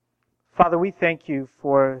Father, we thank you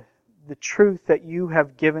for the truth that you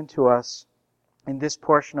have given to us in this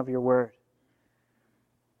portion of your word.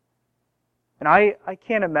 And I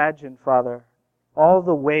can't imagine, Father, all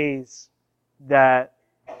the ways that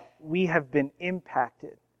we have been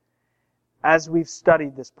impacted as we've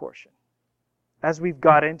studied this portion, as we've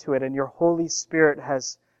got into it, and your Holy Spirit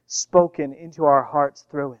has spoken into our hearts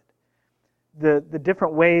through it. The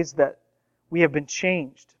different ways that we have been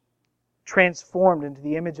changed, transformed into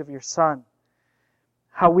the image of your Son.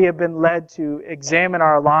 How we have been led to examine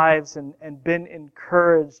our lives and been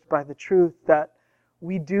encouraged by the truth that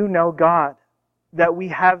we do know God, that we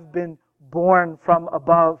have been born from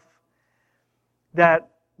above, that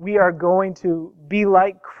we are going to be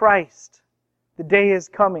like Christ. The day is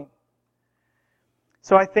coming.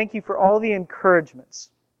 So I thank you for all the encouragements,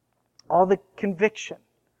 all the conviction,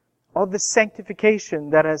 all the sanctification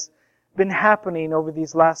that has been happening over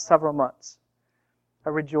these last several months. I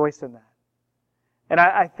rejoice in that. And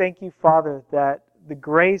I thank you, Father, that the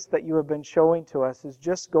grace that you have been showing to us is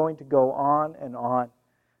just going to go on and on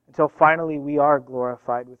until finally we are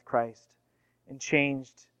glorified with Christ and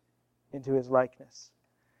changed into His likeness.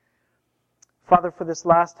 Father, for this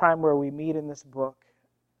last time where we meet in this book,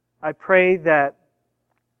 I pray that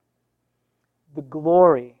the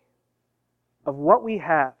glory of what we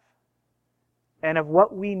have and of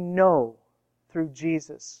what we know through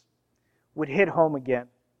Jesus would hit home again.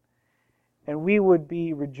 And we would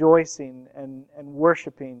be rejoicing and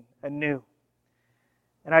worshiping anew.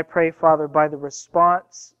 And I pray, Father, by the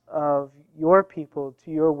response of your people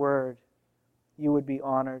to your word, you would be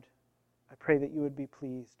honored. I pray that you would be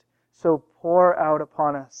pleased. So pour out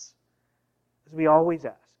upon us, as we always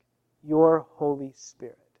ask, your Holy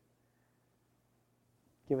Spirit.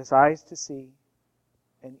 Give us eyes to see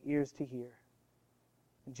and ears to hear.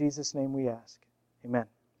 In Jesus' name we ask. Amen.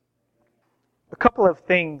 A couple of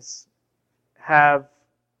things have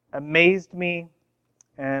amazed me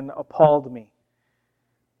and appalled me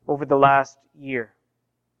over the last year,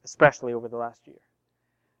 especially over the last year.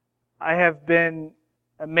 I have been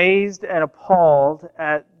amazed and appalled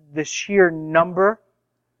at the sheer number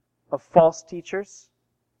of false teachers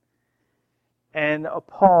and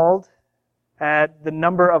appalled at the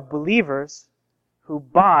number of believers who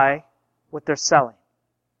buy what they're selling.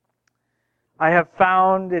 I have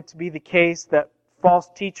found it to be the case that false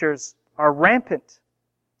teachers are rampant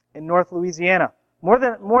in North Louisiana, more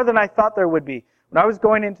than I thought there would be. When I was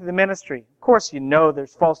going into the ministry, of course you know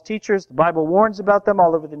there's false teachers. The Bible warns about them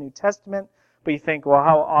all over the New Testament. But you think, well,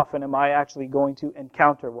 how often am I actually going to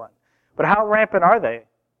encounter one? But how rampant are they?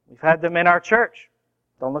 We've had them in our church.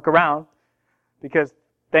 Don't look around, because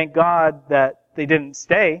thank God that they didn't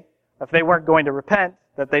stay. If they weren't going to repent,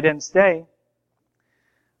 that they didn't stay.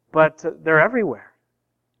 But they're everywhere.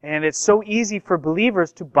 And it's so easy for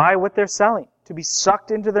believers to buy what they're selling, to be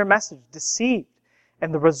sucked into their message, deceived.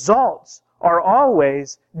 And the results are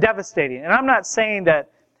always devastating. And I'm not saying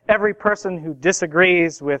that every person who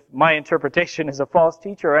disagrees with my interpretation is a false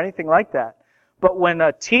teacher or anything like that. But when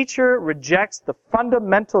a teacher rejects the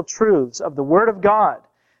fundamental truths of the Word of God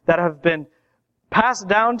that have been passed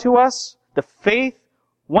down to us, the faith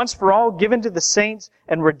once for all given to the saints,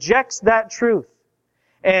 and rejects that truth,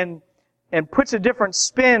 and puts a different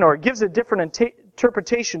spin or gives a different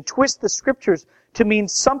interpretation, twists the Scriptures to mean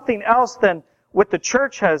something else than what the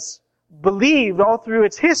church has believed all through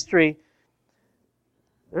its history,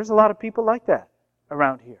 there's a lot of people like that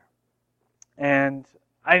around here. And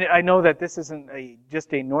I know that this isn't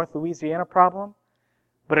just a North Louisiana problem,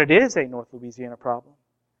 but it is a North Louisiana problem.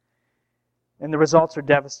 And the results are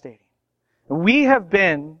devastating. We have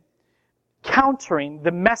been countering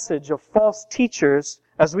the message of false teachers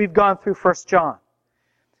as we've gone through 1 John.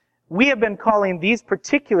 We have been calling these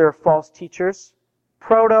particular false teachers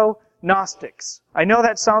proto-Gnostics. I know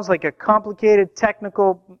that sounds like a complicated,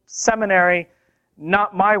 technical, seminary,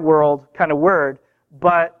 not my world kind of word,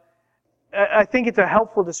 but I think it's a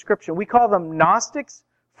helpful description. We call them Gnostics,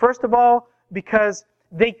 first of all, because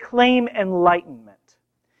they claim enlightenment.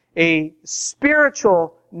 A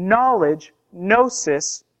spiritual knowledge,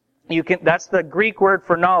 gnosis, that's the Greek word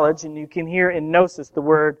for knowledge, and you can hear in gnosis the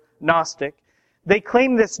word Gnostic. They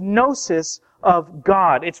claim this gnosis of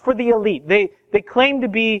God. It's for the elite. They claim to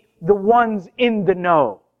be the ones in the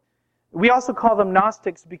know. We also call them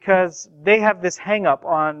Gnostics because they have this hang-up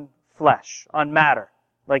on flesh, on matter,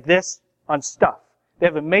 like this, on stuff. They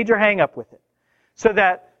have a major hang-up with it. So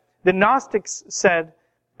that the Gnostics said,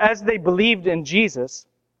 as they believed in Jesus,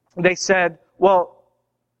 they said, well,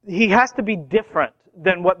 He has to be different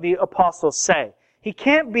than what the apostles say. He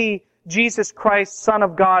can't be Jesus Christ, Son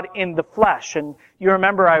of God in the flesh. And you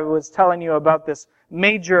remember I was telling you about this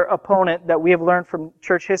major opponent that we have learned from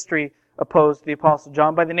church history opposed the Apostle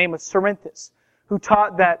John by the name of Cerinthus, who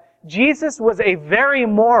taught that Jesus was a very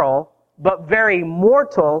moral but very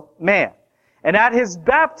mortal man. And at his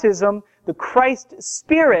baptism, the Christ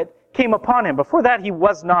Spirit came upon him. Before that, he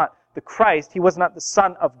was not the Christ. He was not the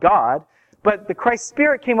Son of God. But the Christ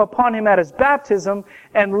Spirit came upon him at his baptism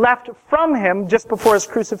and left from him just before his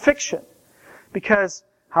crucifixion. Because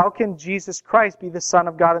how can Jesus Christ be the Son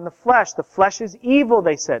of God in the flesh? The flesh is evil,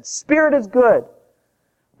 they said. Spirit is good,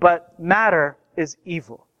 but matter is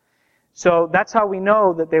evil. So that's how we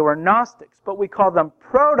know that they were Gnostics. But we call them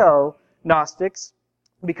proto-Gnostics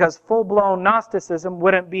because full-blown Gnosticism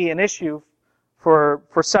wouldn't be an issue for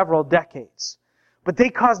several decades. But they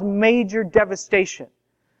caused major devastation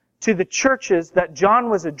to the churches that John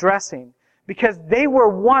was addressing because they were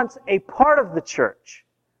once a part of the church.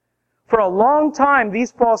 For a long time,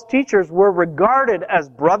 these false teachers were regarded as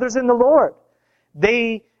brothers in the Lord.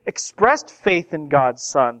 They expressed faith in God's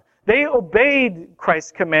Son. They obeyed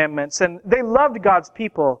Christ's commandments and they loved God's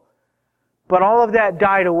people. But all of that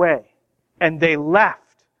died away and they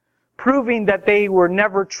left, proving that they were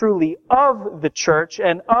never truly of the church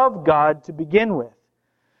and of God to begin with.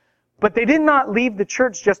 But they did not leave the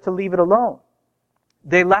church just to leave it alone.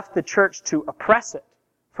 They left the church to oppress it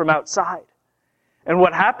from outside. And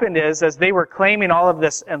what happened is, as they were claiming all of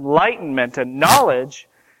this enlightenment and knowledge,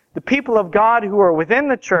 the people of God who were within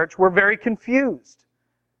the church were very confused.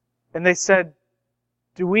 And they said,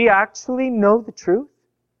 do we actually know the truth?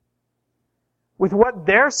 With what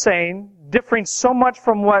they're saying differing so much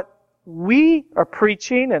from what we are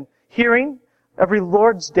preaching and hearing every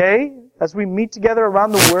Lord's Day as we meet together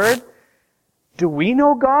around the Word, do we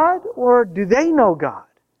know God or do they know God?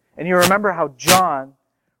 And you remember how John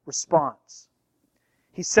responds.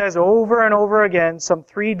 He says over and over again, some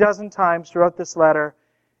 36 times throughout this letter,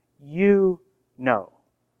 you know.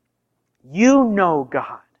 You know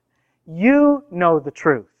God. You know the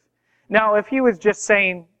truth. Now, if he was just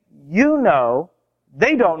saying, you know,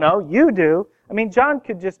 they don't know, you do. I mean, John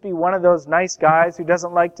could just be one of those nice guys who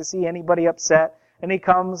doesn't like to see anybody upset. And he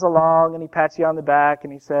comes along and he pats you on the back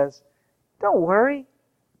and he says, don't worry.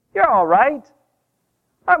 You're all right.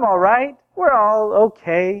 I'm all right. We're all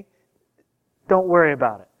okay. Don't worry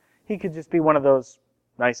about it. He could just be one of those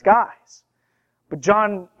nice guys. But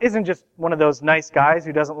John isn't just one of those nice guys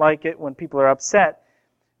who doesn't like it when people are upset.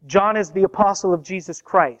 John is the apostle of Jesus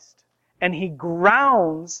Christ. And he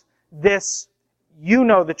grounds this, you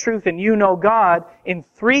know the truth and you know God, in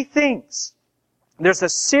 3 things. There's a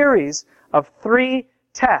series of 3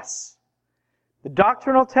 tests. The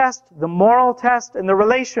doctrinal test, the moral test, and the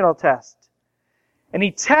relational test. And he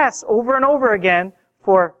tests over and over again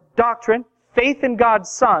for doctrine, faith in God's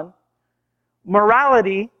Son,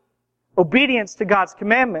 morality, obedience to God's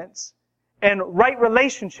commandments, and right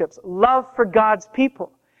relationships, love for God's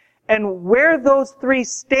people. And where those 3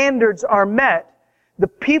 standards are met, the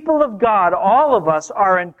people of God, all of us,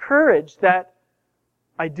 are encouraged that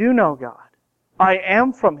I do know God. I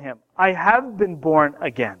am from Him. I have been born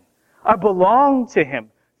again. I belong to Him,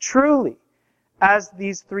 truly, as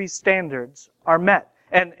these 3 standards are met.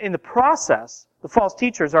 And in the process, the false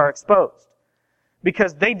teachers are exposed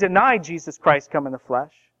because they deny Jesus Christ come in the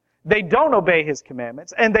flesh. They don't obey His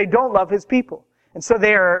commandments, and they don't love His people. And so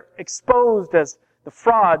they are exposed as the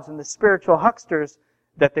frauds and the spiritual hucksters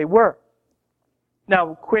that they were.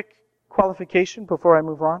 Now, quick qualification before I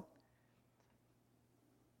move on.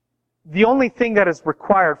 The only thing that is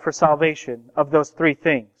required for salvation of those 3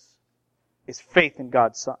 things is faith in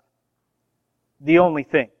God's Son. The only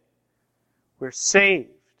thing. We're saved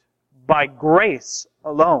by grace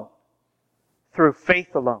alone, through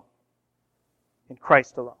faith alone, in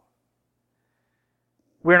Christ alone.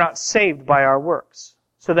 We're not saved by our works,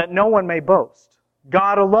 so that no one may boast.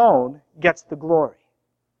 God alone gets the glory.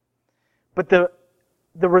 But the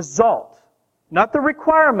result, not the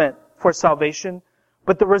requirement for salvation,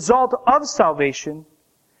 but the result of salvation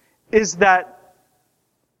is that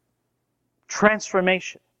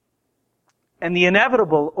transformation and the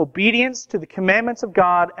inevitable obedience to the commandments of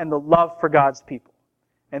God and the love for God's people.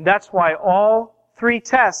 And that's why all 3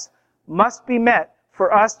 tests must be met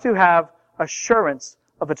for us to have assurance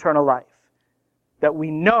of eternal life. That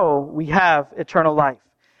we know we have eternal life.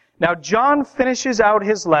 Now, John finishes out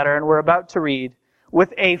his letter, and we're about to read,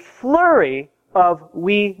 with a flurry of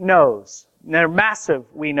we knows. They're massive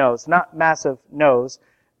we knows, not massive knows.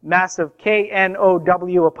 Massive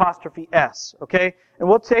K-N-O-W apostrophe S. Okay? And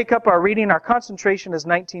we'll take up our reading. Our concentration is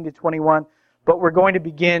 19 to 21, but we're going to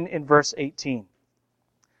begin in verse 18.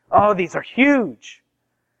 Oh, these are huge.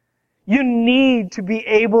 You need to be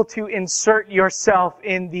able to insert yourself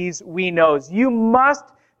in these we knows. You must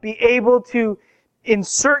be able to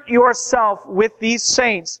insert yourself with these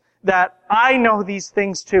saints that I know these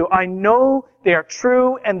things too. I know they are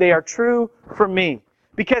true and they are true for me.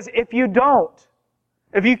 Because if you don't,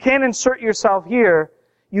 if you can't insert yourself here,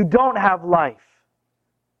 you don't have life.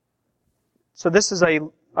 So this is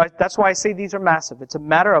that's why I say these are massive. It's a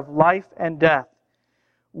matter of life and death.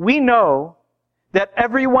 We know that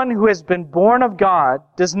everyone who has been born of God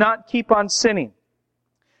does not keep on sinning.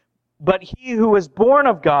 But he who is born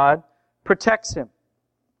of God protects him,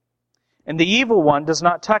 and the evil one does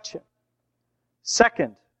not touch him.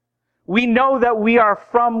 Second, we know that we are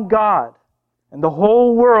from God, and the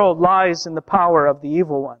whole world lies in the power of the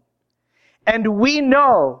evil one. And we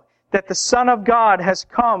know that the Son of God has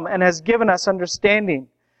come and has given us understanding,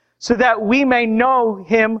 so that we may know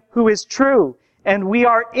Him who is true, and we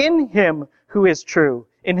are in Him who is true,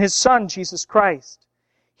 in His Son, Jesus Christ.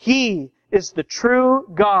 He is the true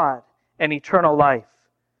God and eternal life.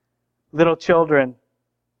 Little children,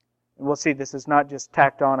 and we'll see this is not just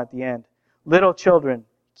tacked on at the end. Little children,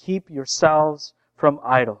 keep yourselves from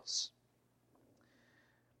idols.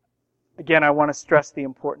 Again, I want to stress the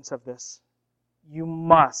importance of this. You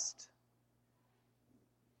must.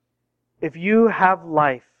 If you have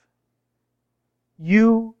life,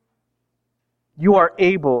 you are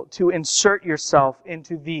able to insert yourself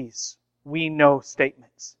into these we know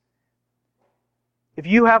statements. If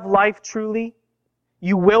you have life truly,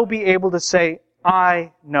 you will be able to say,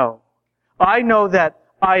 I know. I know that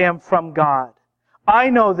I am from God. I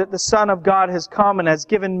know that the Son of God has come and has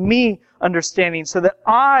given me understanding so that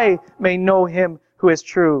I may know Him who is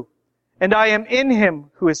true. And I am in Him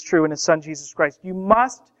who is true, in His Son Jesus Christ. You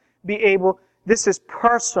must be able, this is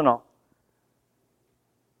personal.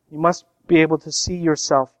 You must be able to see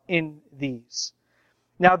yourself in these.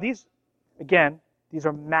 Now these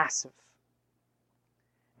are massive.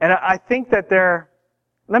 And I think that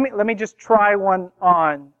let me just try one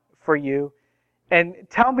on for you and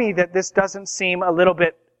tell me that this doesn't seem a little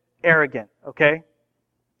bit arrogant, okay?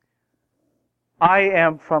 I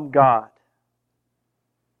am from God.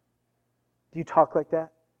 Do you talk like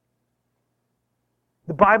that?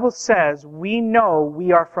 The Bible says we know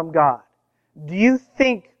we are from God. Do you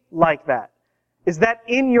think like that? Is that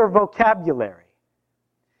in your vocabulary?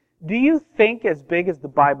 Do you think as big as the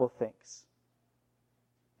Bible thinks?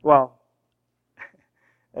 Well,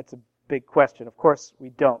 that's a big question. Of course we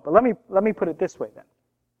don't. But let me put it this way then.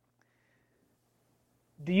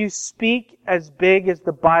 Do you speak as big as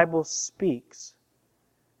the Bible speaks?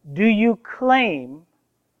 Do you claim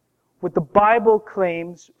what the Bible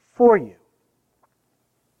claims for you?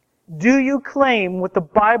 Do you claim what the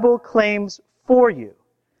Bible claims for you?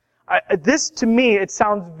 This, to me, it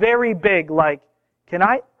sounds very big, like, can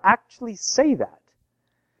I actually say that?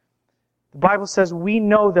 The Bible says we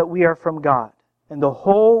know that we are from God, and the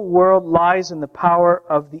whole world lies in the power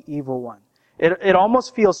of the evil one. It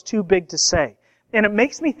almost feels too big to say. And it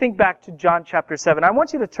makes me think back to John chapter 7. I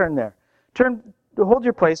want you to turn there. Hold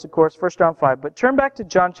your place, of course, 1 John 5, but turn back to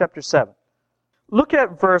John chapter 7. Look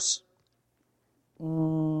at verse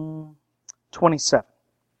 27.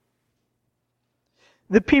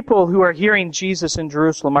 The people who are hearing Jesus in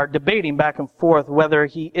Jerusalem are debating back and forth whether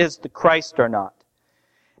He is the Christ or not.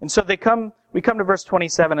 And so we come to verse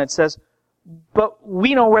 27, and it says, but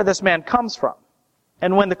we know where this man comes from.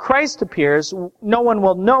 And when the Christ appears, no one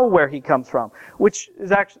will know where He comes from. Which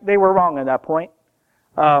is actually, they were wrong at that point.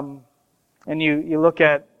 And you look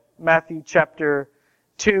at Matthew chapter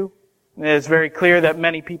 2, and it's very clear that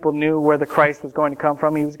many people knew where the Christ was going to come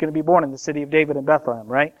from. He was going to be born in the city of David in Bethlehem,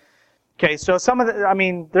 right? Okay, so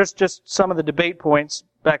there's just some of the debate points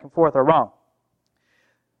back and forth are wrong.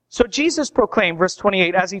 So Jesus proclaimed, verse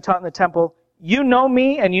 28, as He taught in the temple, you know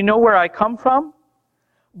me and you know where I come from,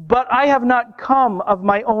 but I have not come of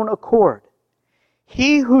my own accord.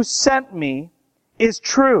 He who sent me is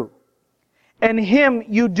true, and Him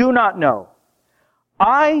you do not know.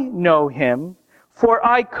 I know Him, for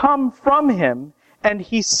I come from Him, and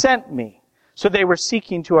He sent me. So they were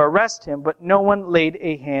seeking to arrest Him, but no one laid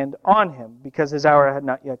a hand on Him, because His hour had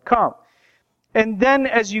not yet come. And then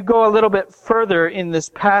as you go a little bit further in this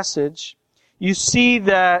passage, you see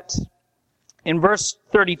that in verse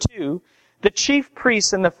 32, the chief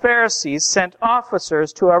priests and the Pharisees sent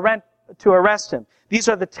officers to arrest Him. These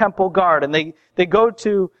are the temple guard, and they go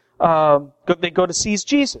to seize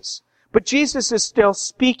Jesus. But Jesus is still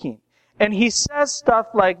speaking. And He says stuff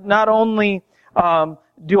like, not only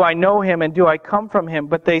do I know Him and do I come from Him,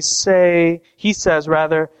 but He says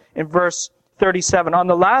in verse 37, on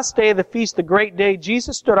the last day of the feast, the great day,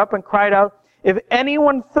 Jesus stood up and cried out If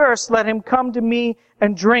anyone thirsts, let him come to me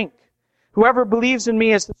and drink. Whoever believes in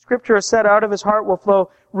me, as the scripture has said, out of his heart will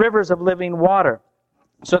flow rivers of living water.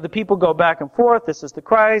 So the people go back and forth. This is the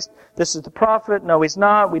Christ. This is the prophet. No, he's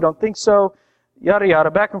not. We don't think so. Yada,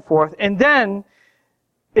 yada, back and forth. And then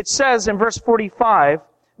it says in verse 45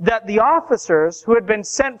 that the officers who had been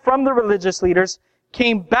sent from the religious leaders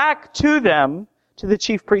came back to them, to the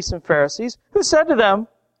chief priests and Pharisees, who said to them,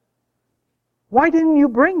 "Why didn't you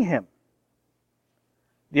bring him?"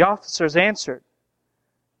 The officers answered,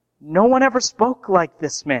 "No one ever spoke like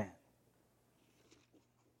this man."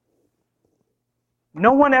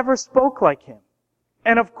 No one ever spoke like him.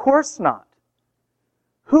 And of course not.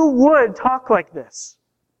 Who would talk like this?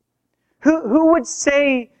 Who would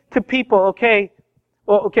say to people, okay,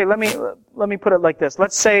 let me put it like this.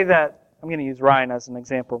 Let's say that, I'm going to use Ryan as an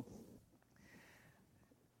example.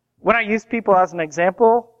 When I use people as an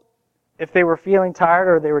example, if they were feeling tired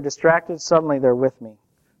or they were distracted, suddenly they're with me.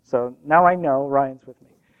 So now I know Ryan's with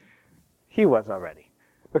me. He was already.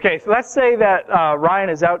 Okay, so let's say that Ryan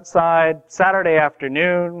is outside Saturday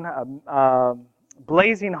afternoon,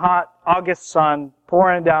 blazing hot August sun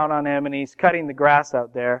pouring down on him, and he's cutting the grass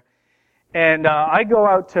out there. And I go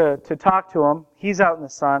out to talk to him. He's out in the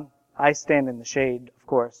sun. I stand in the shade, of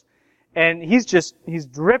course. And he's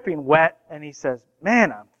dripping wet, and he says,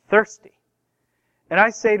 "Man, I'm thirsty." And I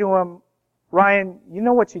say to him, "Ryan, you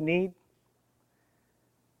know what you need?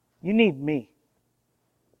 You need me."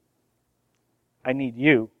 "I need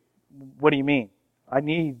you." "What do you mean?" "I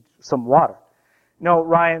need some water." "No,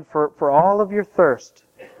 Ryan, for all of your thirst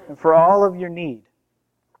and for all of your need,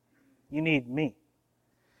 you need me."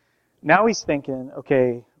 Now he's thinking,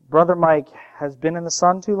 okay, Brother Mike has been in the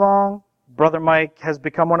sun too long. Brother Mike has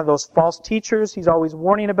become one of those false teachers he's always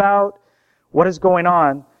warning about. What is going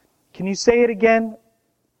on? "Can you say it again?"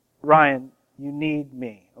 "Ryan, you need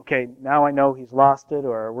me." Okay, now I know he's lost it,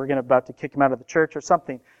 or we're about to kick him out of the church or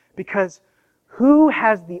something. Because who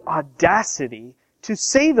has the audacity to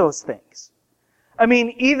say those things? I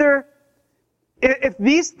mean, either, if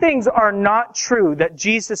these things are not true that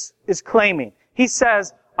Jesus is claiming, he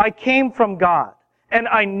says, "I came from God, and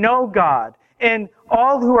I know God, and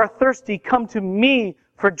all who are thirsty come to me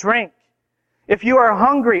for drink. If you are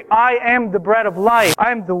hungry, I am the bread of life.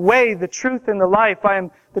 I am the way, the truth, and the life. I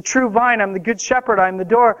am the true vine. I'm the good shepherd. I am the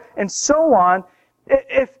door," and so on.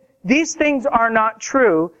 If these things are not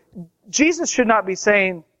true, Jesus should not be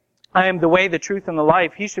saying, "I am the way, the truth, and the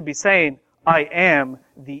life." He should be saying, "I am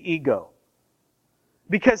the ego."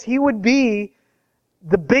 Because he would be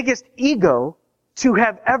the biggest ego to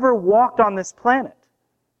have ever walked on this planet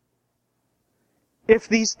if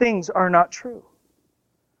these things are not true.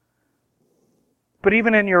 But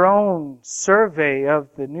even in your own survey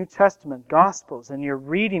of the New Testament Gospels and your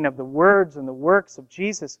reading of the words and the works of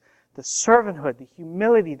Jesus, the servanthood, the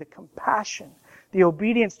humility, the compassion, the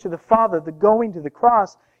obedience to the Father, the going to the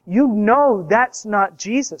cross, you know that's not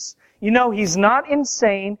Jesus. You know he's not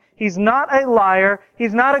insane, he's not a liar,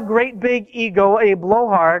 he's not a great big ego, a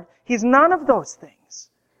blowhard. He's none of those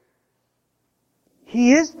things.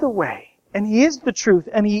 He is the way, and he is the truth,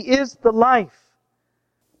 and he is the life.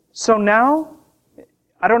 So now,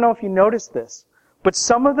 I don't know if you noticed this, but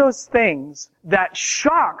some of those things that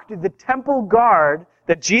shocked the temple guard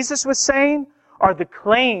that Jesus was saying are the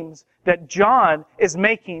claims that John is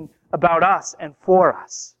making about us and for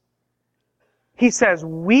us. He says,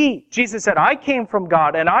 Jesus said, "I came from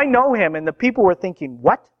God and I know him," and the people were thinking,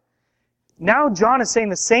 what? Now John is saying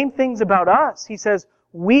the same things about us. He says,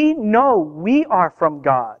 we know we are from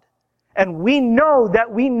God, and we know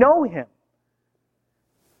that we know him.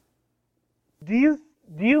 Do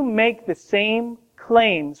you make the same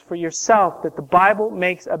claims for yourself that the Bible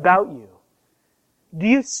makes about you? Do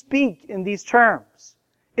you speak in these terms?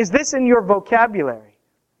 Is this in your vocabulary?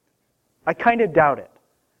 I kind of doubt it.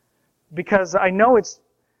 Because I know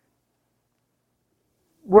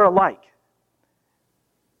we're alike.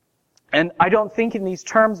 And I don't think in these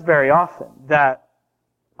terms very often that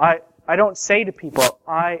I don't say to people,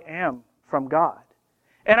 "I am from God."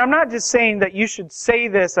 And I'm not just saying that you should say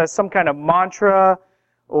this as some kind of mantra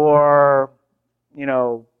or,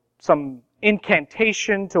 some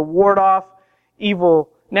incantation to ward off evil,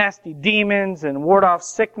 nasty demons and ward off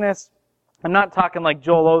sickness. I'm not talking like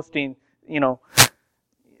Joel Osteen,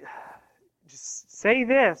 just say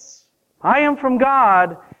this, "I am from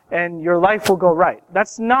God," and your life will go right.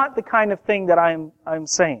 That's not the kind of thing that I'm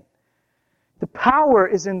saying. The power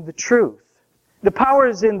is in the truth. The power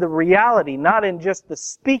is in the reality, not in just the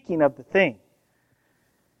speaking of the thing.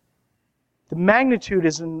 The magnitude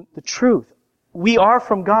is in the truth. We are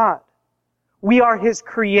from God. We are his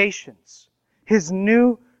creations, his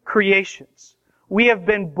new creations. We have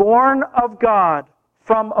been born of God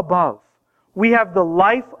from above. We have the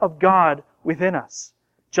life of God within us.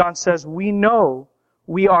 John says, we know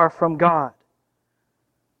we are from God.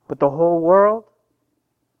 But the whole world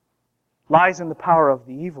lies in the power of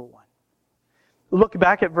the evil one. Look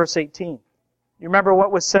back at verse 18. You remember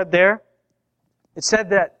what was said there? It said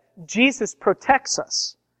that Jesus protects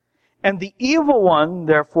us, and the evil one,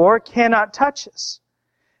 therefore, cannot touch us.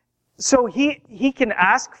 So he can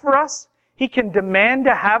ask for us. He can demand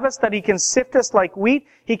to have us, that he can sift us like wheat.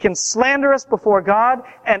 He can slander us before God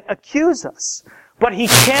and accuse us. But he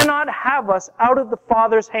cannot have us out of the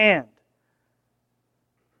Father's hand.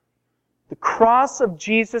 The cross of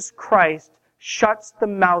Jesus Christ shuts the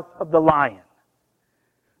mouth of the lion.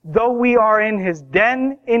 Though we are in his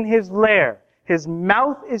den, in his lair, his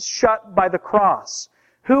mouth is shut by the cross.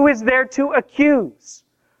 Who is there to accuse?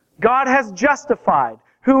 God has justified.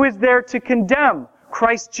 Who is there to condemn?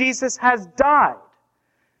 Christ Jesus has died.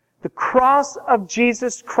 The cross of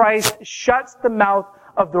Jesus Christ shuts the mouth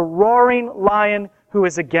of the roaring lion who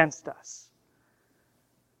is against us.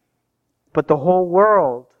 But the whole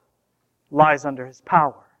world lies under his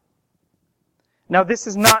power. Now, this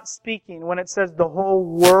is not speaking, when it says the whole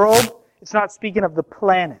world, it's not speaking of the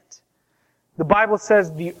planet. The Bible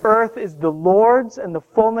says the earth is the Lord's and the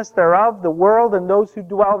fullness thereof, the world and those who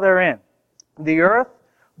dwell therein. The earth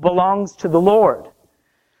belongs to the Lord.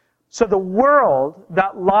 So the world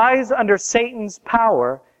that lies under Satan's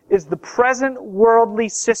power is the present worldly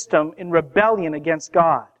system in rebellion against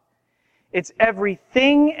God. It's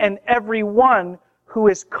everything and everyone who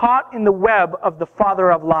is caught in the web of the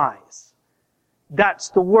father of lies. That's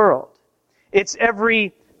the world. It's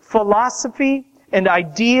every philosophy and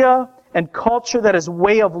idea and culture that is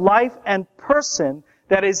way of life and person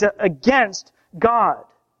that is against God.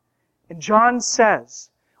 And John says,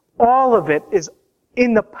 all of it is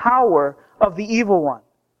in the power of the evil one.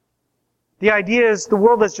 The idea is the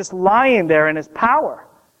world is just lying there in his power,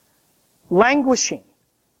 languishing,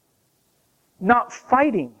 not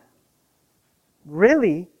fighting,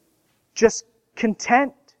 really just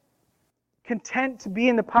content to be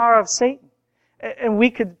in the power of Satan. And we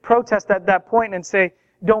could protest at that point and say,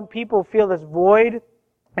 don't people feel this void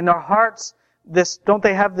in their hearts? Don't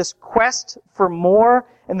they have this quest for more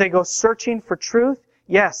and they go searching for truth?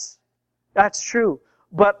 Yes, that's true.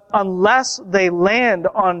 But unless they land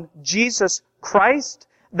on Jesus Christ,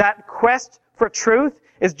 that quest for truth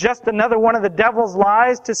is just another one of the devil's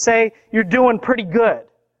lies to say you're doing pretty good.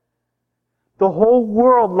 The whole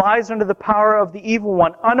world lies under the power of the evil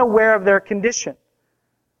one, unaware of their condition.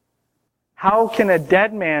 How can a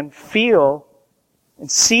dead man feel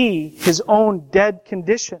and see his own dead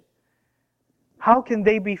condition? How can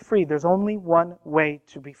they be free? There's only one way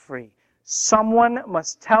to be free. Someone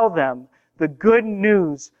must tell them the good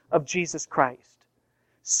news of Jesus Christ.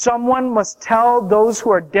 Someone must tell those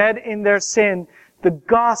who are dead in their sin the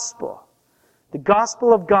gospel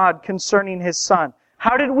of God concerning His Son.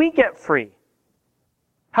 How did we get free?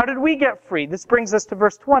 How did we get free? This brings us to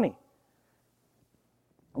verse 20.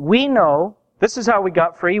 We know, this is how we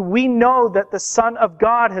got free, we know that the Son of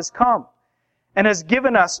God has come and has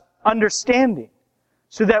given us understanding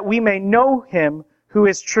so that we may know Him who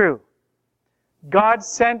is true. God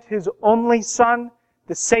sent His only Son,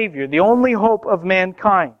 the Savior, the only hope of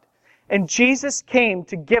mankind. And Jesus came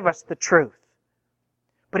to give us the truth.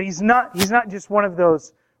 But He's not just one of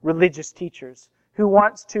those religious teachers who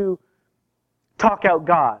wants to talk out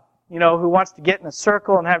God, who wants to get in a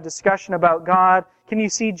circle and have discussion about God. Can you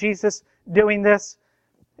see Jesus doing this?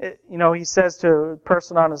 He says to a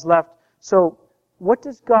person on his left, so what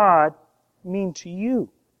does God mean to you?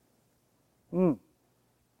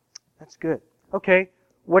 That's good. Okay,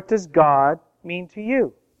 what does God mean to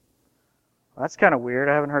you? Well, that's kind of weird.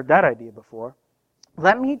 I haven't heard that idea before.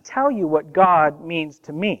 Let me tell you what God means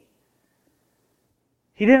to me.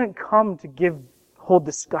 He didn't come to hold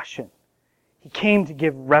discussion. He came to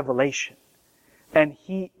give revelation. And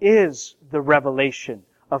He is the revelation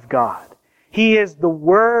of God. He is the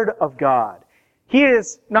Word of God. He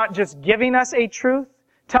is not just giving us a truth,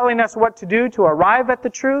 telling us what to do to arrive at the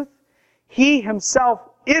truth. He Himself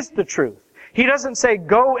is the truth. He doesn't say,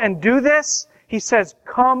 go and do this. He says,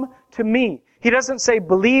 come to me. He doesn't say,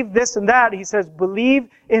 believe this and that. He says, believe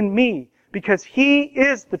in me, because He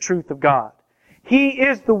is the truth of God. He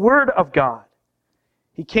is the Word of God.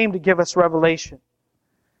 He came to give us revelation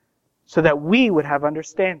so that we would have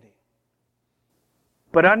understanding.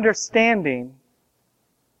 But understanding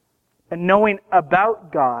and knowing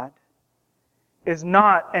about God is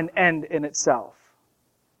not an end in itself.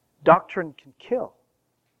 Doctrine can kill.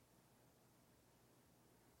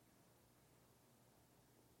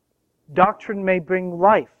 Doctrine may bring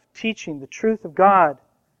life. Teaching the truth of God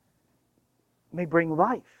may bring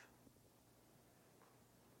life.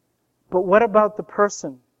 But what about the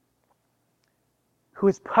person who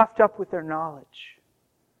is puffed up with their knowledge?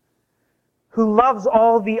 Who loves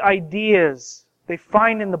all the ideas they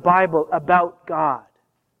find in the Bible about God,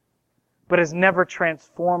 but is never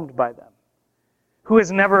transformed by them? Who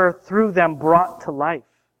is never, through them, brought to life?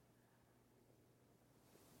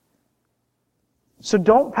 So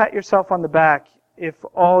don't pat yourself on the back if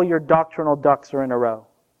all your doctrinal ducks are in a row.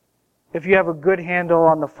 If you have a good handle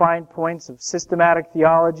on the fine points of systematic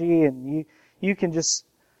theology and you can just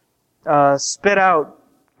spit out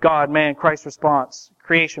God, man, Christ response,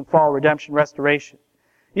 creation, fall, redemption, restoration.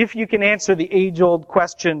 If you can answer the age-old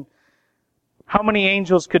question, how many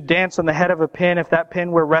angels could dance on the head of a pin if that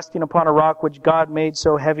pin were resting upon a rock which God made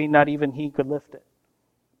so heavy not even He could lift it?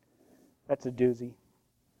 That's a doozy.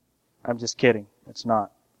 I'm just kidding. It's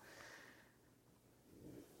not.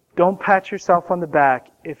 Don't pat yourself on the back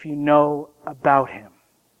if you know about Him.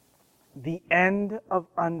 The end of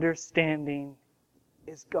understanding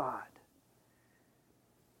is God.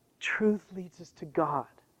 Truth leads us to God.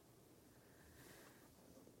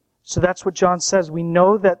 So that's what John says. We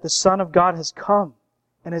know that the Son of God has come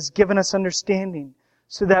and has given us understanding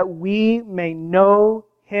so that we may know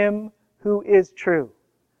Him who is true.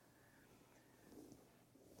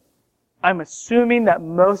 I'm assuming that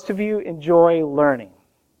most of you enjoy learning.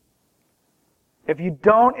 If you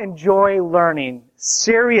don't enjoy learning,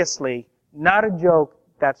 seriously, not a joke,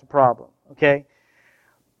 that's a problem, okay?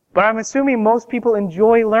 But I'm assuming most people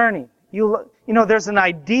enjoy learning. You know, there's an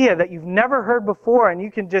idea that you've never heard before, and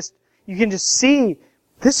you can just see,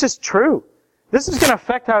 this is true. This is going to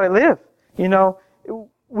affect how I live. You know,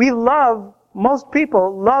 most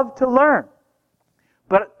people love to learn.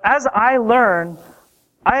 But as I learn,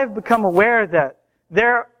 I have become aware that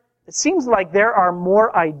it seems like there are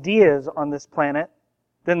more ideas on this planet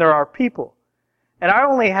than there are people. And I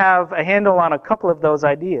only have a handle on a couple of those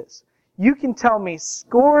ideas. You can tell me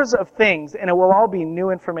scores of things and it will all be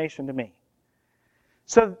new information to me.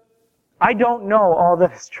 So I don't know all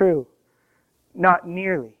that is true. Not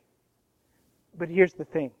nearly. But here's the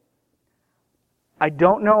thing. I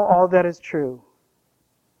don't know all that is true,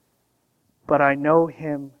 but I know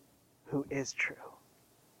Him who is true.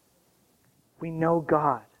 We know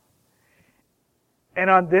God. And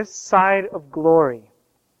on this side of glory,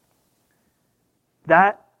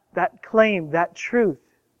 that claim, that truth,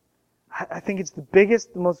 I think it's the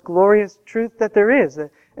biggest, the most glorious truth that there is.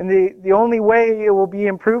 And the only way it will be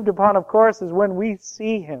improved upon, of course, is when we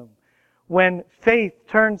see Him. When faith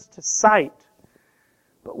turns to sight.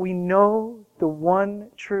 But we know the one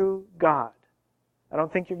true God. I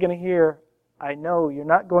don't think you're going to hear, I know you're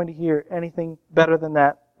not going to hear anything better than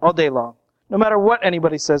that all day long. No matter what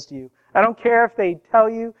anybody says to you. I don't care if they tell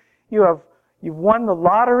you you've won the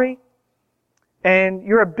lottery and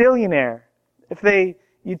you're a billionaire. If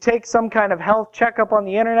you take some kind of health checkup on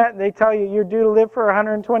the internet and they tell you you're due to live for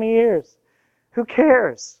 120 years. Who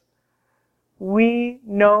cares? We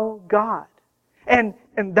know God. And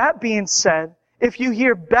that being said, if you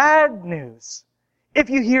hear bad news, if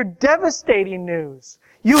you hear devastating news,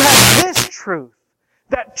 you have this truth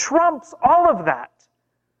that trumps all of that.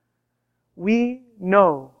 We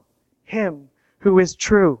know Him who is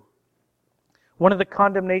true. One of the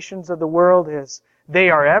condemnations of the world is they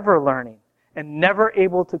are ever learning and never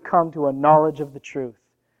able to come to a knowledge of the truth.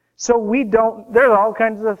 So there are all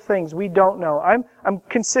kinds of things we don't know. I'm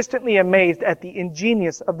consistently amazed at the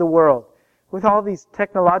ingenious of the world. With all these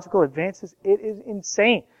technological advances, it is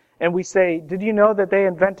insane. And we say, did you know that they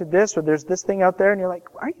invented this, or there's this thing out there? And you're like,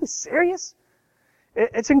 are you serious?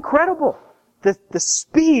 It's incredible. The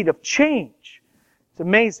speed of change. It's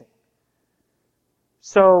amazing.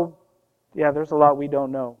 So, yeah, there's a lot we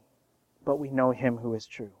don't know. But we know Him who is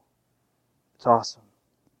true. It's awesome.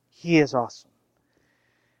 He is awesome.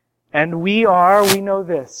 And we know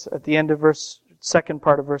this at the end of second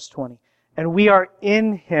part of verse 20. And we are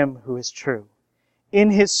in Him who is true.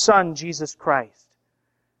 In His Son, Jesus Christ.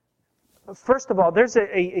 First of all, there's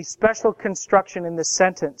a special construction in this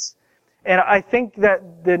sentence. And I think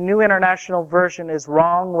that the New International Version is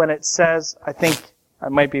wrong when it says, I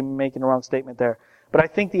might be making a wrong statement there, but I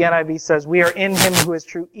think the NIV says, we are in Him who is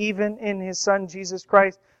true, even in His Son, Jesus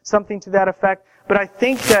Christ, something to that effect. But I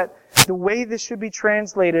think that the way this should be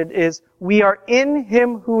translated is, we are in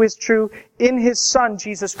Him who is true, in His Son,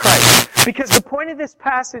 Jesus Christ. Because the point of this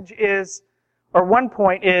passage is, or one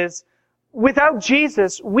point is, without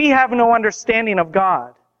Jesus, we have no understanding of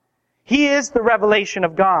God. He is the revelation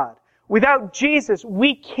of God. Without Jesus,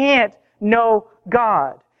 we can't know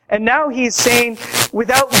God. And now he's saying,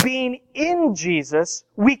 without being in Jesus,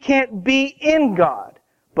 we can't be in God.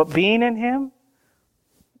 But being in him,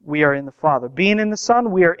 we are in the Father. Being in the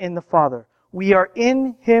Son, we are in the Father. We are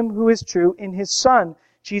in him who is true, in his Son,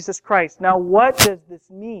 Jesus Christ. Now, what does this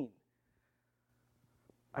mean?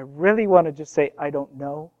 I really want to just say, I don't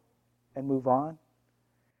know, and move on.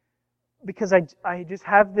 Because I just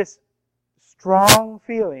have this strong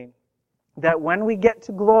feeling that when we get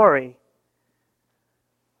to glory,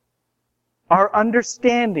 our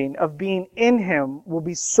understanding of being in him will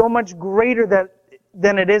be so much greater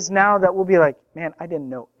than it is now, that we'll be like, man, I didn't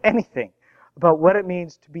know anything about what it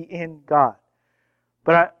means to be in God.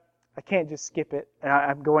 But I can't just skip it.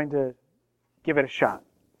 I'm going to give it a shot.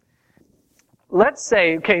 Let's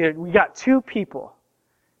say, okay, we got two people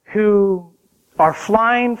who are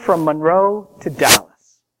flying from Monroe to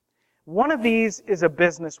Dallas. One of these is a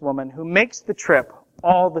businesswoman who makes the trip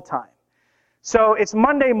all the time. So it's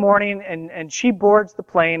Monday morning, and she boards the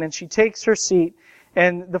plane, and she takes her seat,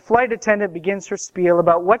 and the flight attendant begins her spiel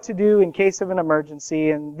about what to do in case of an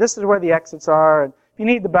emergency, and this is where the exits are, and if you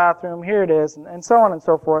need the bathroom, here it is, and so on and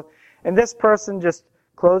so forth. And this person just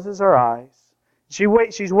closes her eyes.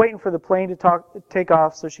 She's waiting for the plane to take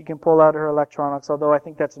off so she can pull out her electronics, although I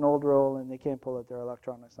think that's an old rule and they can't pull out their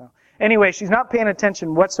electronics now. Anyway, she's not paying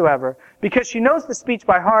attention whatsoever because she knows the speech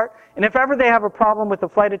by heart, and if ever they have a problem with the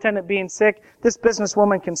flight attendant being sick, this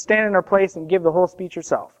businesswoman can stand in her place and give the whole speech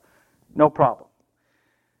herself. No problem.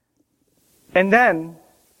 And then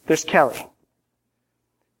there's Kelly.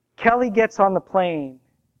 Kelly gets on the plane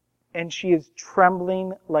and she is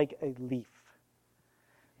trembling like a leaf.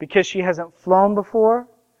 Because she hasn't flown before,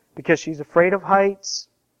 because she's afraid of heights.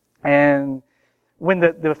 And when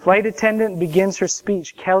the flight attendant begins her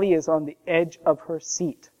speech, Kelly is on the edge of her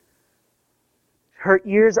seat. Her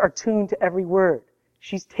ears are tuned to every word.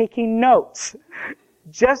 She's taking notes.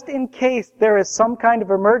 Just in case there is some kind of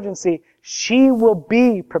emergency, she will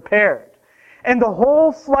be prepared. And the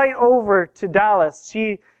whole flight over to Dallas,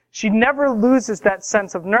 she never loses that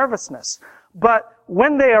sense of nervousness. But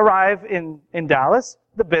when they arrive in Dallas,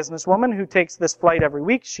 the businesswoman who takes this flight every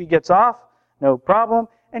week, she gets off, no problem,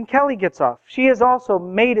 and Kelly gets off. She has also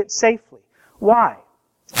made it safely. Why?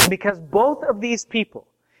 Because both of these people,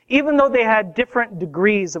 even though they had different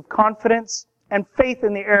degrees of confidence and faith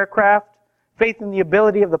in the aircraft, faith in the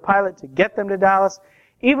ability of the pilot to get them to Dallas,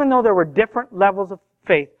 even though there were different levels of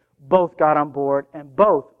faith, both got on board and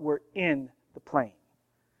both were in the plane.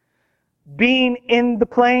 Being in the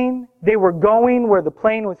plane, they were going where the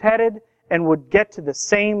plane was headed and would get to the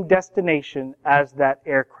same destination as that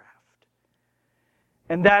aircraft.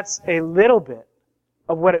 And that's a little bit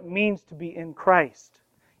of what it means to be in Christ.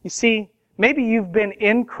 You see, maybe you've been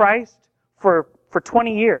in Christ for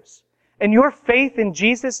 20 years, and your faith in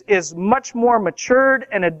Jesus is much more matured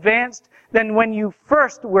and advanced than when you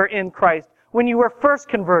first were in Christ, when you were first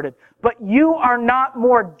converted. But you are not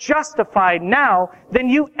more justified now than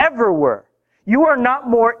you ever were. You are not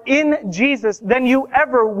more in Jesus than you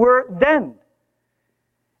ever were then.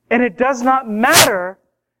 And it does not matter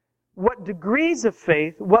what degrees of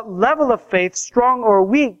faith, what level of faith, strong or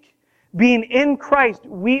weak, being in Christ,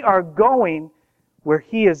 we are going where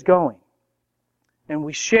He is going. And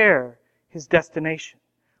we share His destination.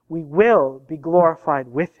 We will be glorified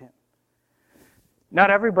with Him.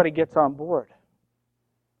 Not everybody gets on board.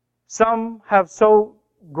 Some have so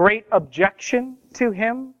great objection to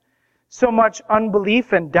Him, so much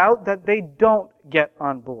unbelief and doubt that they don't get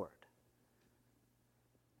on board.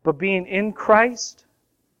 But being in Christ,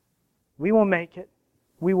 we will make it.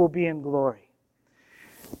 We will be in glory.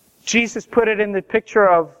 Jesus put it in the picture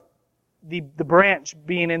of the branch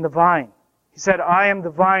being in the vine. He said, I am the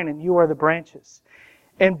vine and you are the branches.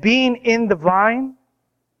 And being in the vine,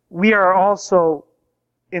 we are also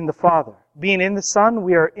in the Father. Being in the Son,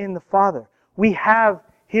 we are in the Father. We have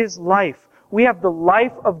His life. We have the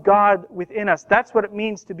life of God within us. That's what it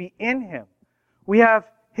means to be in Him. We have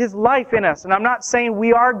His life in us. And I'm not saying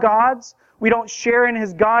we are gods. We don't share in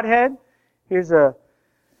His Godhead. Here's a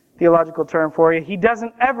theological term for you. He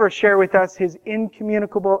doesn't ever share with us His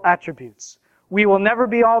incommunicable attributes. We will never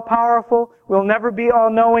be all-powerful. We'll never be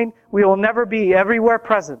all-knowing. We will never be everywhere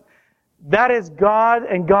present. That is God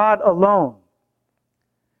and God alone.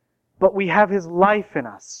 But we have His life in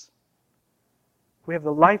us. We have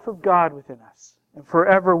the life of God within us. And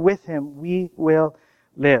forever with Him we will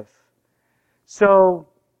live. So,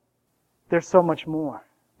 there's so much more.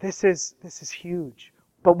 This is huge.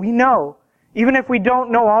 But we know, even if we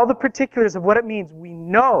don't know all the particulars of what it means, we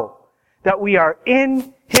know that we are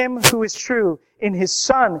in Him who is true, in His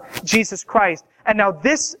Son, Jesus Christ. And now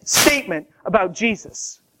this statement about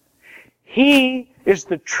Jesus. He is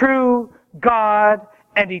the true God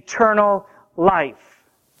and eternal life.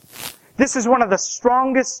 This is one of the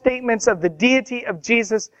strongest statements of the deity of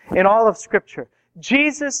Jesus in all of Scripture.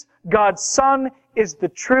 Jesus, God's Son, is the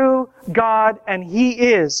true God, and He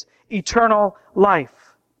is eternal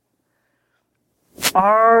life.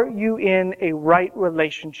 Are you in a right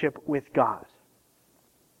relationship with God?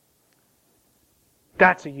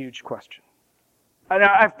 That's a huge question. And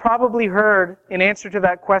I've probably heard, in answer to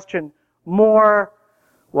that question, more,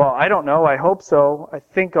 well, I don't know, I hope so. I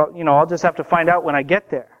think, I'll just have to find out when I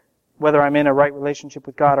get there, whether I'm in a right relationship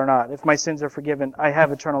with God or not. If my sins are forgiven, I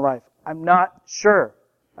have eternal life. I'm not sure.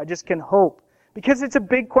 I just can hope. Because it's a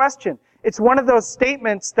big question. It's one of those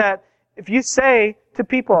statements that if you say to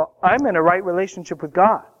people, I'm in a right relationship with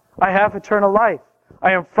God, I have eternal life,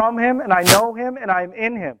 I am from Him and I know Him and I am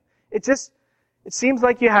in Him. It seems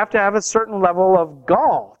like you have to have a certain level of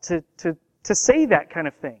gall to say that kind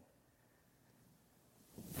of thing.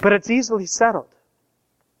 But it's easily settled.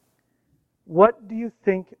 What do you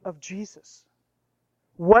think of Jesus?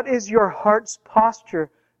 What is your heart's posture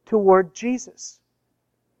toward Jesus?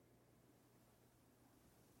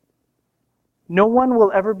 No one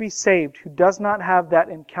will ever be saved who does not have that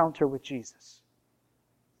encounter with Jesus.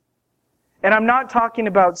 And I'm not talking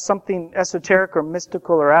about something esoteric or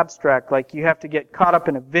mystical or abstract, like you have to get caught up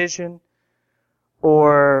in a vision,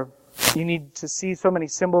 or you need to see so many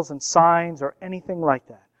symbols and signs, or anything like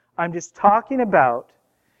that. I'm just talking about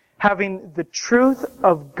having the truth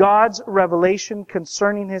of God's revelation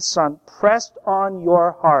concerning His Son pressed on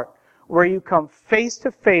your heart, where you come face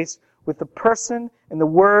to face with the person and the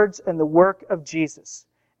words and the work of Jesus,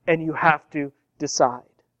 and you have to decide.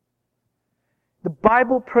 The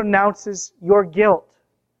Bible pronounces your guilt.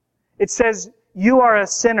 It says you are a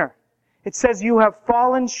sinner. It says you have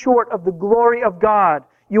fallen short of the glory of God.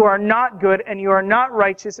 You are not good and you are not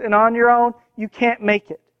righteous, and on your own you can't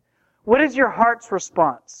make it. What is your heart's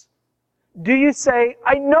response? Do you say,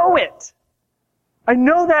 I know it. I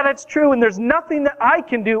know that it's true and there's nothing that I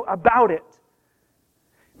can do about it.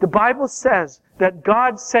 The Bible says that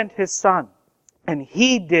God sent His Son and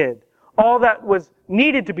He did all that was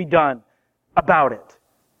needed to be done about it.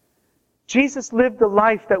 Jesus lived the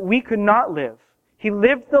life that we could not live. He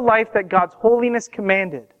lived the life that God's holiness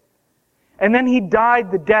commanded. And then He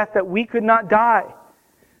died the death that we could not die.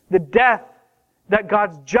 The death that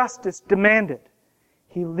God's justice demanded.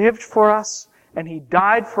 He lived for us, and He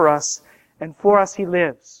died for us, and for us He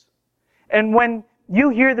lives. And when you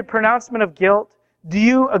hear the pronouncement of guilt, do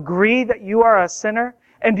you agree that you are a sinner?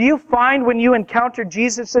 And do you find when you encounter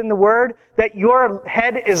Jesus in the Word that your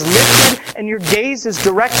head is lifted and your gaze is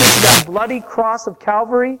directed to that bloody cross of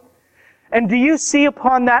Calvary? And do you see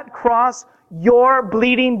upon that cross your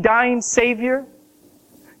bleeding, dying Savior?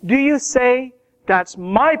 Do you say, that's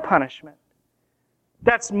my punishment?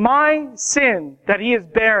 That's my sin that He is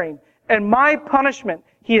bearing, and my punishment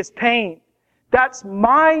He is paying. That's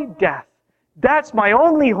my death. That's my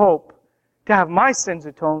only hope to have my sins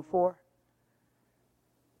atoned for.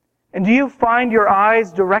 And do you find your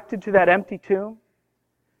eyes directed to that empty tomb?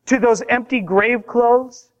 To those empty grave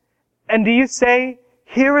clothes? And do you say,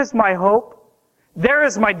 here is my hope. There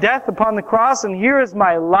is my death upon the cross, and here is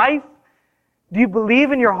my life. Do you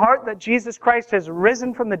believe in your heart that Jesus Christ has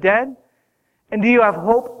risen from the dead? And do you have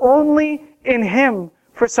hope only in Him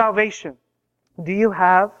for salvation? Do you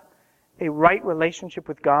have a right relationship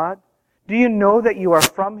with God? Do you know that you are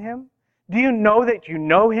from Him? Do you know that you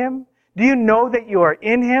know Him? Do you know that you are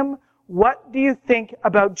in Him? What do you think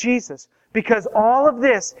about Jesus? Because all of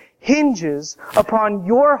this hinges upon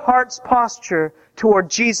your heart's posture toward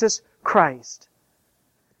Jesus Christ.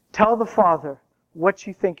 Tell the Father what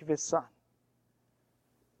you think of His Son.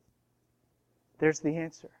 There's the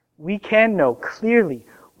answer. We can know clearly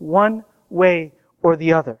one way or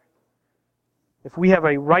the other if we have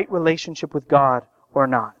a right relationship with God or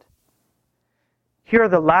not. Here are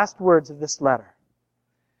the last words of this letter.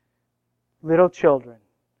 Little children,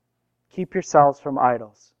 keep yourselves from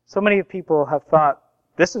idols. So many people have thought,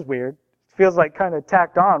 this is weird. It feels like kind of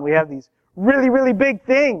tacked on. We have these really, really big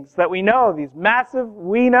things that we know, these massive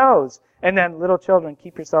we knows. And then, little children,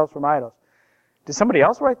 keep yourselves from idols. Did somebody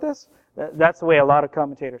else write this? That's the way a lot of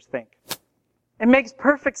commentators think. It makes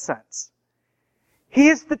perfect sense. He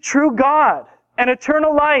is the true God and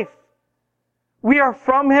eternal life. We are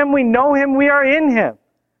from Him, we know Him, we are in Him.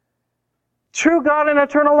 True God and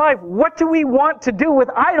eternal life. What do we want to do with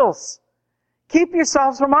idols? Keep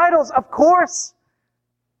yourselves from idols, of course.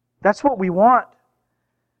 That's what we want.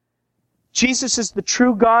 Jesus is the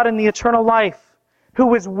true God and the eternal life, who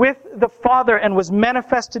was with the Father and was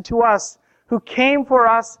manifested to us, who came for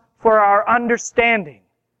us for our understanding,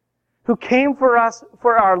 who came for us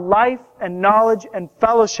for our life and knowledge and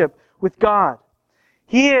fellowship with God.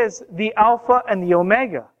 He is the Alpha and the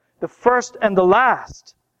Omega, the first and the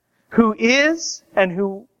last, who is and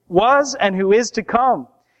who was and who is to come.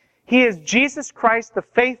 He is Jesus Christ, the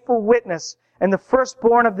faithful witness and the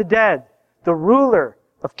firstborn of the dead, the ruler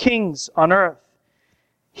of kings on earth.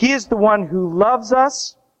 He is the one who loves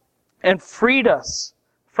us and freed us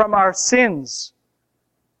from our sins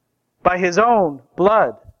by His own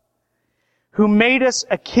blood, who made us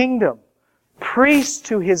a kingdom, priests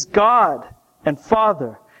to His God and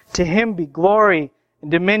Father. To Him be glory and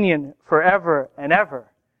dominion forever and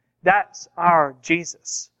ever. That's our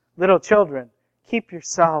Jesus. Little children, keep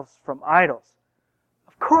yourselves from idols.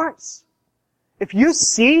 Of course. If you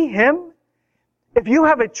see Him, if you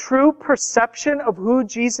have a true perception of who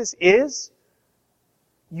Jesus is,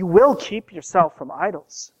 you will keep yourself from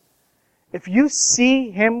idols. If you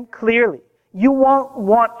see Him clearly, you won't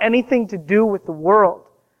want anything to do with the world.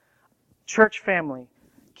 Church family,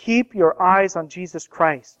 keep your eyes on Jesus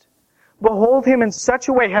Christ. Behold Him in such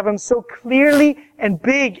a way, have Him so clearly and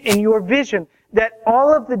big in your vision that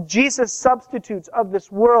all of the Jesus substitutes of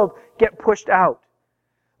this world get pushed out.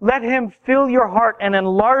 Let Him fill your heart and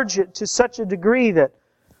enlarge it to such a degree that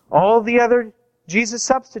all the other Jesus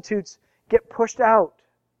substitutes get pushed out.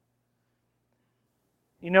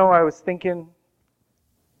 You know, I was thinking,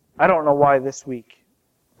 I don't know why this week,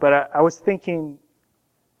 but I was thinking,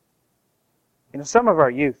 some of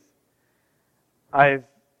our youth, I've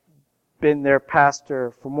been their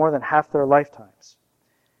pastor for more than half their lifetimes.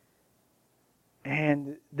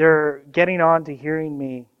 And they're getting on to hearing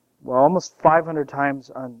me, almost 500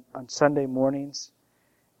 times on Sunday mornings.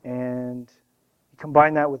 And you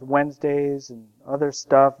combine that with Wednesdays and other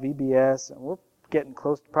stuff, VBS, and we're getting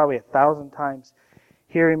close to probably 1,000 times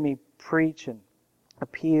hearing me preach and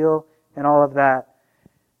appeal and all of that.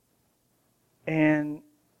 And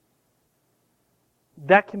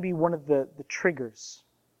that can be one of the triggers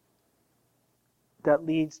that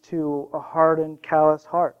leads to a hardened, callous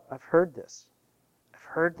heart. I've heard this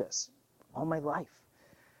all my life.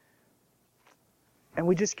 And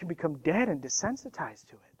we just can become dead and desensitized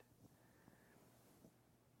to it.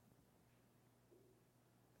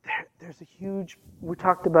 There's a huge, we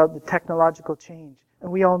talked about the technological change,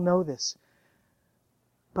 and we all know this.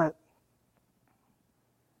 But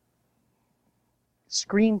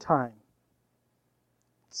screen time,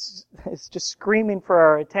 it's just screaming for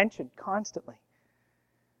our attention constantly.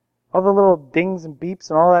 All the little dings and beeps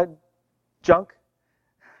and all that junk.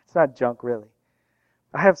 It's not junk, really.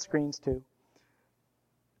 I have screens too.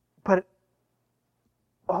 But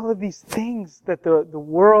all of these things that the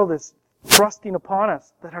world is thrusting upon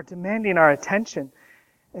us that are demanding our attention,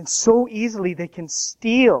 and so easily they can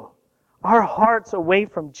steal our hearts away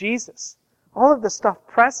from Jesus. All of the stuff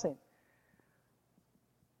pressing.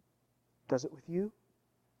 Does it with you?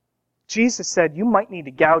 Jesus said you might need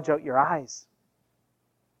to gouge out your eyes.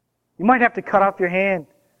 You might have to cut off your hand.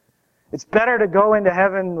 It's better to go into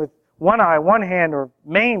heaven with one eye, one hand, or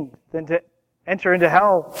maimed than to enter into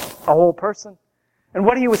hell a whole person. And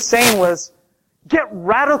what He was saying was, get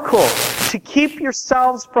radical to keep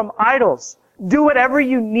yourselves from idols. Do whatever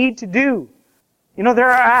you need to do. There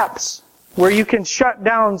are apps where you can shut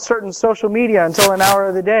down certain social media until an hour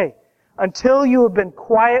of the day. Until you have been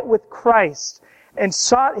quiet with Christ and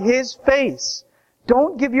sought His face.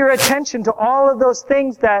 Don't give your attention to all of those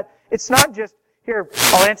things that it's not just, here,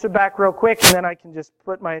 I'll answer back real quick and then I can just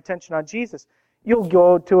put my attention on Jesus. You'll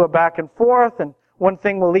go to a back and forth and one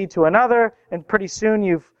thing will lead to another and pretty soon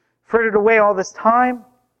you've frittered away all this time.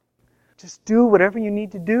 Just do whatever you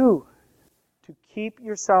need to do to keep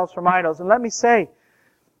yourselves from idols. And let me say,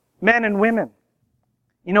 men and women,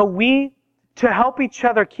 to help each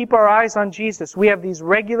other keep our eyes on Jesus, we have these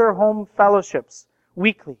regular home fellowships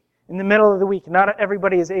weekly in the middle of the week. Not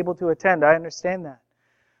everybody is able to attend. I understand that.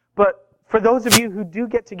 But for those of you who do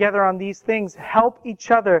get together on these things, help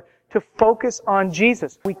each other to focus on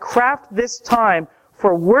Jesus. We craft this time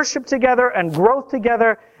for worship together and growth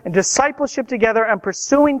together and discipleship together and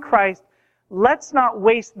pursuing Christ. Let's not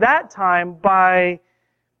waste that time by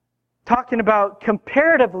talking about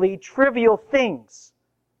comparatively trivial things.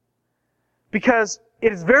 Because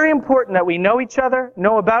it is very important that we know each other,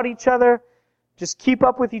 know about each other, just keep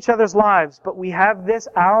up with each other's lives. But we have this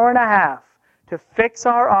hour and a half to fix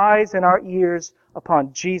our eyes and our ears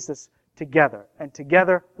upon Jesus together. And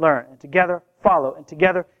together learn, and together follow, and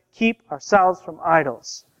together keep ourselves from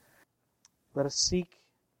idols. Let us seek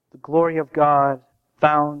the glory of God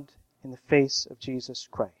found in the face of Jesus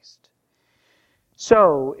Christ.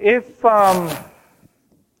 So, if, I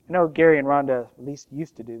know Gary and Rhonda at least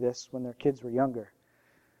used to do this when their kids were younger.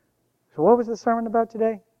 So what was the sermon about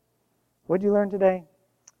today? What did you learn today?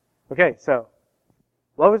 Okay, so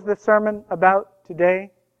what was the sermon about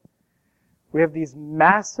today? We have these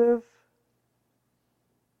massive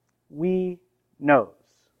we knows.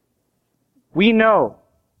 We know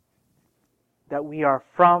that we are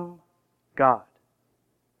from God.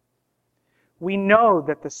 We know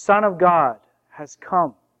that the Son of God has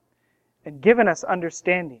come and given us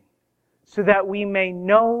understanding so that we may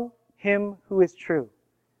know Him who is true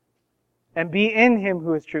and be in Him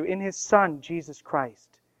who is true, in His Son, Jesus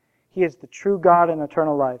Christ. He is the true God and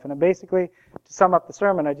eternal life. And basically, to sum up the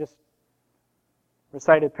sermon, I just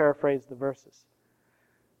paraphrased the verses.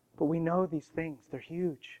 But we know these things. They're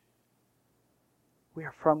huge. We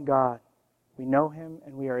are from God. We know Him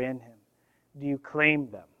and we are in Him. Do you claim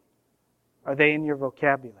them? Are they in your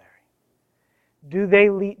vocabulary?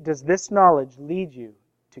 Does this knowledge lead you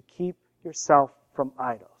to keep yourself from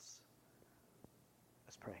idols?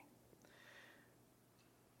 Let's pray.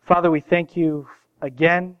 Father, we thank you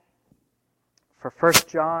again for 1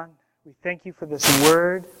 John. We thank you for this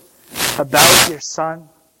word about your Son.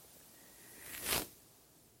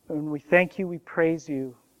 And we thank you, we praise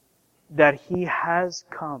you that He has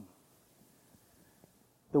come.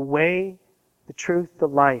 The way, the truth, the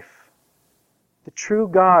life. The true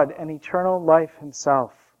God and eternal life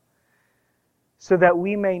Himself. So that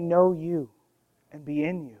we may know you and be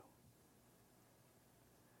in you.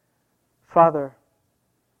 Father,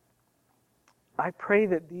 I pray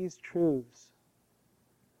that these truths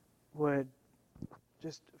would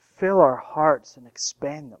just fill our hearts and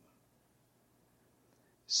expand them.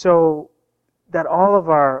 So that all of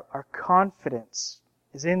our confidence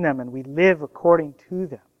is in them and we live according to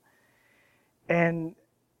them. And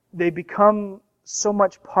they become so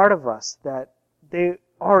much part of us that they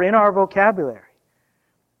are in our vocabulary.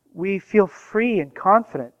 We feel free and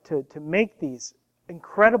confident to make these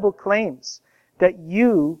incredible claims that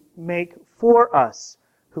you make for us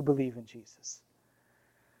who believe in Jesus.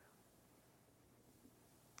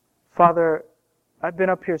 Father, I've been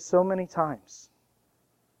up here so many times,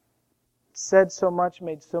 said so much,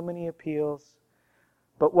 made so many appeals,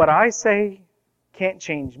 but what I say can't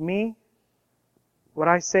change me. What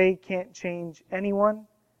I say can't change anyone,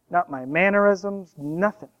 not my mannerisms,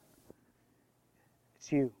 nothing.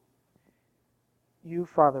 It's you. You,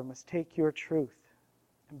 Father, must take your truth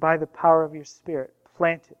and by the power of your Spirit,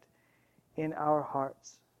 plant it in our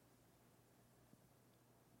hearts.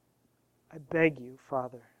 I beg you,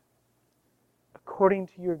 Father, according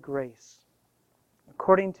to your grace,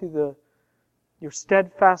 according to your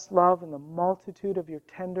steadfast love and the multitude of your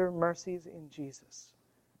tender mercies in Jesus,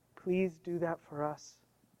 please do that for us.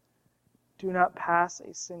 Do not pass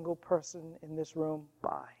a single person in this room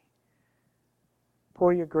by.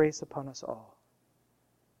 Pour your grace upon us all.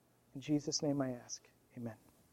 In Jesus' name I ask. Amen.